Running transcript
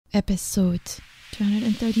Episode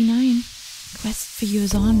 239. Quest for you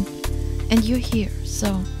is on, and you're here,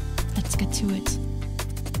 so let's get to it.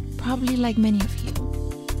 Probably like many of you,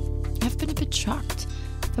 I've been a bit shocked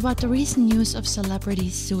about the recent news of celebrity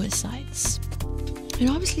suicides. It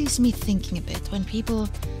always leaves me thinking a bit when people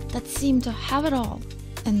that seem to have it all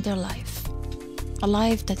in their life. A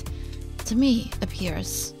life that, to me,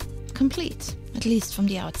 appears complete, at least from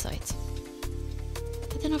the outside.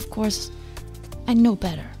 But then, of course, I know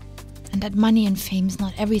better. And that money and fame is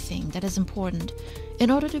not everything that is important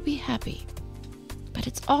in order to be happy. But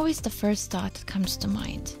it's always the first thought that comes to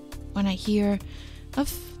mind when I hear of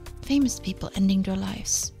famous people ending their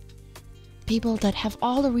lives. People that have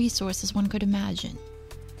all the resources one could imagine.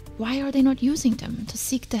 Why are they not using them to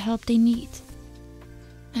seek the help they need?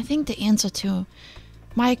 I think the answer to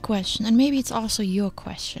my question, and maybe it's also your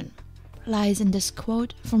question, lies in this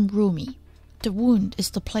quote from Rumi. The wound is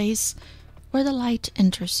the place where the light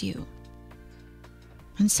enters you.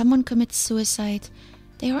 When someone commits suicide,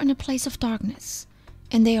 they are in a place of darkness,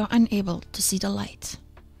 and they are unable to see the light.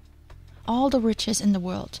 All the riches in the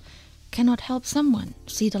world cannot help someone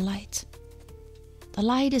see the light. The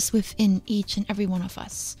light is within each and every one of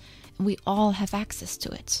us, and we all have access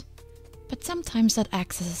to it. But sometimes that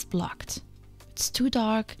access is blocked. It's too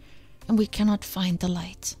dark, and we cannot find the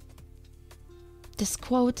light. This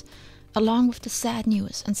quote, along with the sad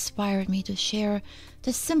news, inspired me to share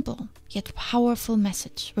this simple yet powerful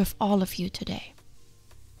message with all of you today.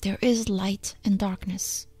 There is light in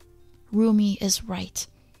darkness. Rumi is right.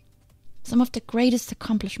 Some of the greatest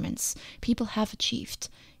accomplishments people have achieved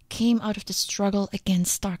came out of the struggle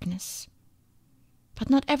against darkness. But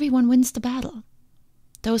not everyone wins the battle.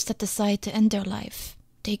 Those that decide to end their life,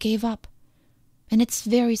 they gave up. And it's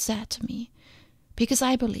very sad to me, because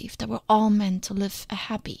I believe that we're all meant to live a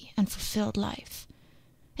happy and fulfilled life.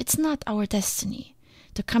 It's not our destiny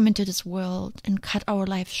to come into this world and cut our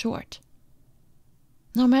life short.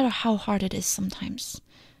 No matter how hard it is sometimes.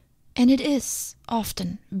 And it is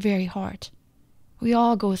often very hard. We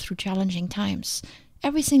all go through challenging times.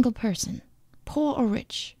 Every single person, poor or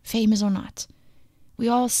rich, famous or not. We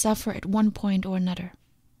all suffer at one point or another.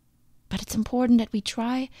 But it's important that we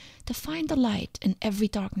try to find the light in every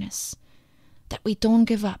darkness. That we don't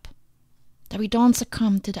give up. That we don't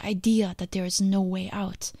succumb to the idea that there is no way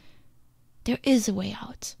out. There is a way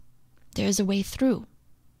out. There is a way through.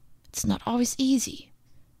 It's not always easy,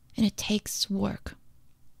 and it takes work.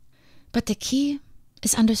 But the key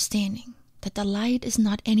is understanding that the light is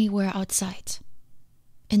not anywhere outside.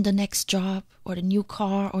 In the next job, or the new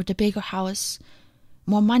car, or the bigger house,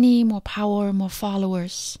 more money, more power, more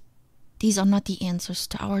followers. These are not the answers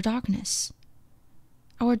to our darkness.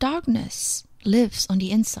 Our darkness lives on the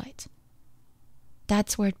inside.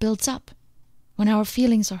 That's where it builds up. When our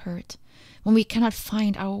feelings are hurt, when we cannot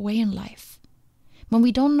find our way in life, when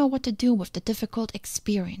we don't know what to do with the difficult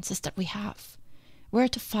experiences that we have, where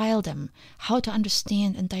to file them, how to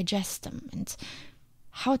understand and digest them, and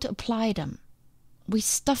how to apply them. We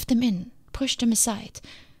stuff them in, push them aside,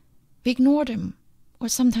 we ignore them, or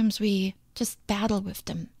sometimes we just battle with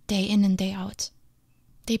them day in and day out.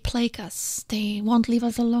 They plague us, they won't leave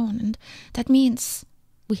us alone, and that means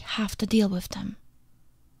we have to deal with them.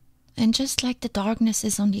 And just like the darkness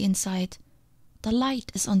is on the inside, the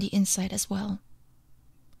light is on the inside as well.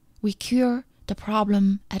 We cure the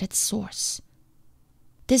problem at its source.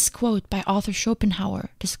 This quote by author Schopenhauer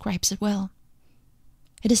describes it well.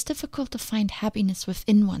 It is difficult to find happiness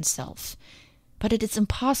within oneself, but it is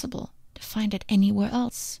impossible to find it anywhere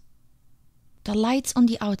else. The lights on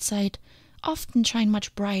the outside often shine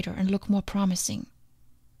much brighter and look more promising.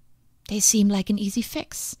 They seem like an easy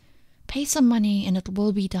fix. Pay some money and it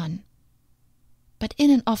will be done. But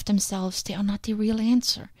in and of themselves, they are not the real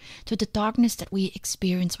answer to the darkness that we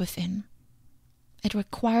experience within. It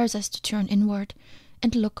requires us to turn inward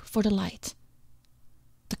and look for the light.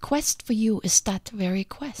 The quest for you is that very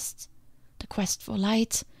quest. The quest for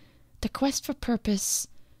light, the quest for purpose,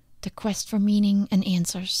 the quest for meaning and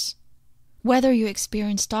answers. Whether you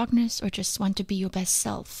experience darkness or just want to be your best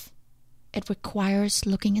self, it requires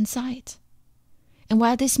looking inside. And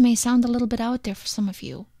while this may sound a little bit out there for some of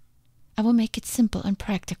you, I will make it simple and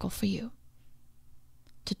practical for you.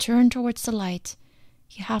 To turn towards the light,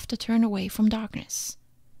 you have to turn away from darkness.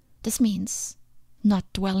 This means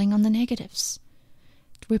not dwelling on the negatives,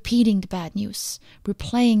 repeating the bad news,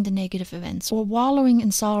 replaying the negative events, or wallowing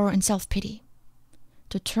in sorrow and self-pity.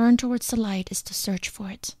 To turn towards the light is to search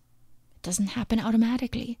for it. It doesn't happen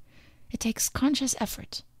automatically. It takes conscious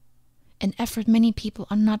effort, an effort many people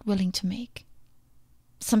are not willing to make.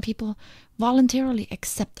 Some people voluntarily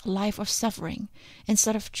accept a life of suffering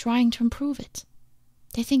instead of trying to improve it.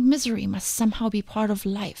 They think misery must somehow be part of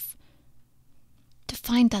life. To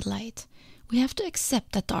find that light, we have to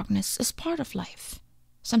accept that darkness is part of life.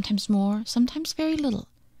 Sometimes more, sometimes very little.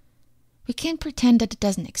 We can't pretend that it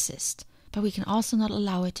doesn't exist, but we can also not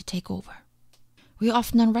allow it to take over. We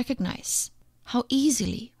often don't recognize how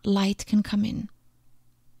easily light can come in.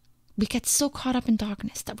 We get so caught up in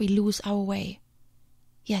darkness that we lose our way.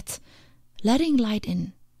 Yet, letting light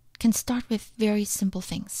in can start with very simple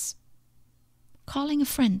things. Calling a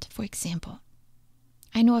friend, for example.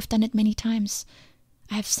 I know I've done it many times.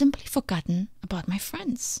 I have simply forgotten about my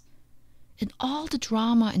friends. In all the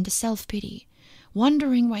drama and the self-pity,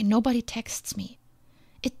 wondering why nobody texts me,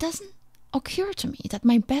 it doesn't occur to me that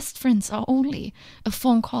my best friends are only a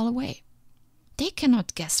phone call away. They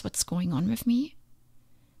cannot guess what's going on with me.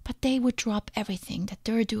 But they would drop everything that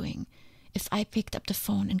they're doing if I picked up the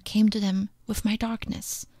phone and came to them with my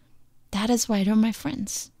darkness. That is why they're my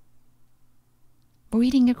friends.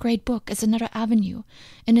 Reading a great book is another avenue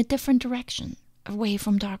in a different direction, away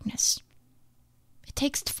from darkness. It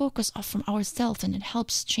takes the focus off from ourselves and it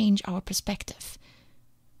helps change our perspective.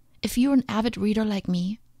 If you're an avid reader like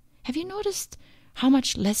me, have you noticed how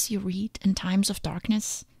much less you read in times of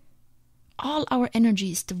darkness? All our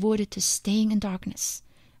energy is devoted to staying in darkness,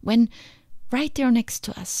 when right there next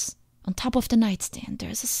to us, on top of the nightstand, there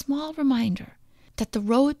is a small reminder that the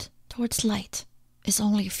road towards light is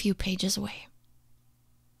only a few pages away.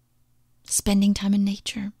 Spending time in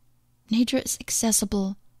nature. Nature is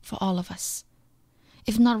accessible for all of us.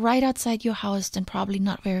 If not right outside your house, then probably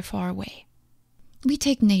not very far away. We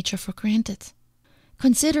take nature for granted.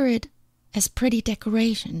 Consider it as pretty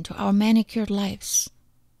decoration to our manicured lives.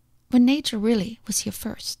 When nature really was here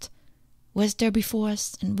first, was there before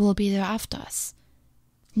us and will be there after us.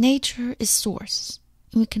 Nature is source,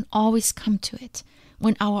 and we can always come to it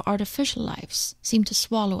when our artificial lives seem to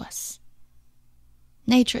swallow us.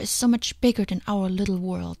 Nature is so much bigger than our little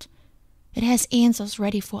world. It has answers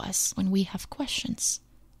ready for us when we have questions.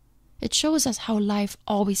 It shows us how life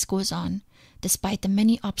always goes on, despite the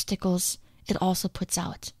many obstacles it also puts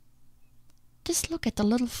out. Just look at the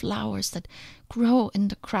little flowers that grow in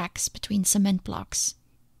the cracks between cement blocks,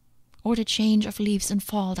 or the change of leaves in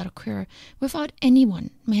fall that occur without anyone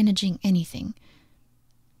managing anything.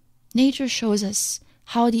 Nature shows us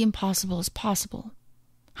how the impossible is possible,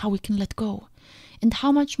 how we can let go, and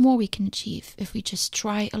how much more we can achieve if we just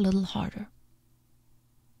try a little harder.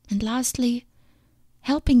 And lastly,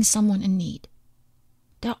 helping someone in need.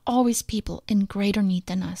 There are always people in greater need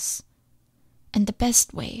than us. And the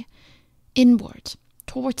best way, inward,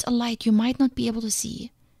 towards a light you might not be able to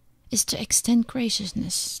see, is to extend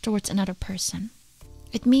graciousness towards another person.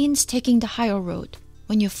 It means taking the higher road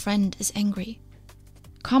when your friend is angry,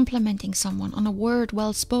 complimenting someone on a word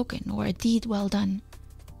well spoken or a deed well done,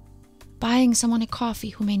 buying someone a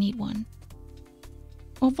coffee who may need one,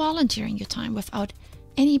 or volunteering your time without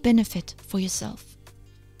any benefit for yourself.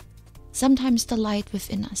 Sometimes the light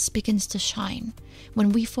within us begins to shine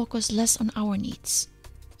when we focus less on our needs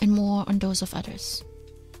and more on those of others.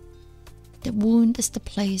 The wound is the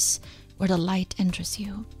place where the light enters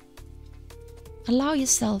you. Allow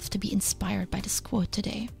yourself to be inspired by this quote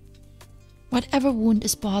today. Whatever wound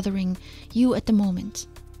is bothering you at the moment,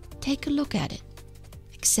 take a look at it.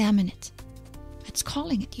 Examine it. It's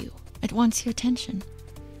calling at you. It wants your attention.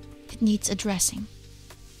 It needs addressing.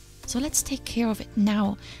 So let's take care of it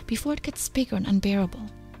now before it gets bigger and unbearable.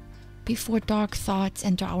 Before dark thoughts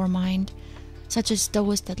enter our mind, such as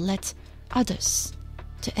those that led others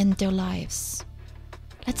to end their lives.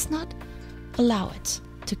 Let's not allow it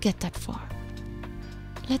to get that far.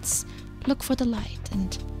 Let's look for the light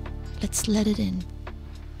and let's let it in.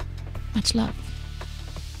 Much love.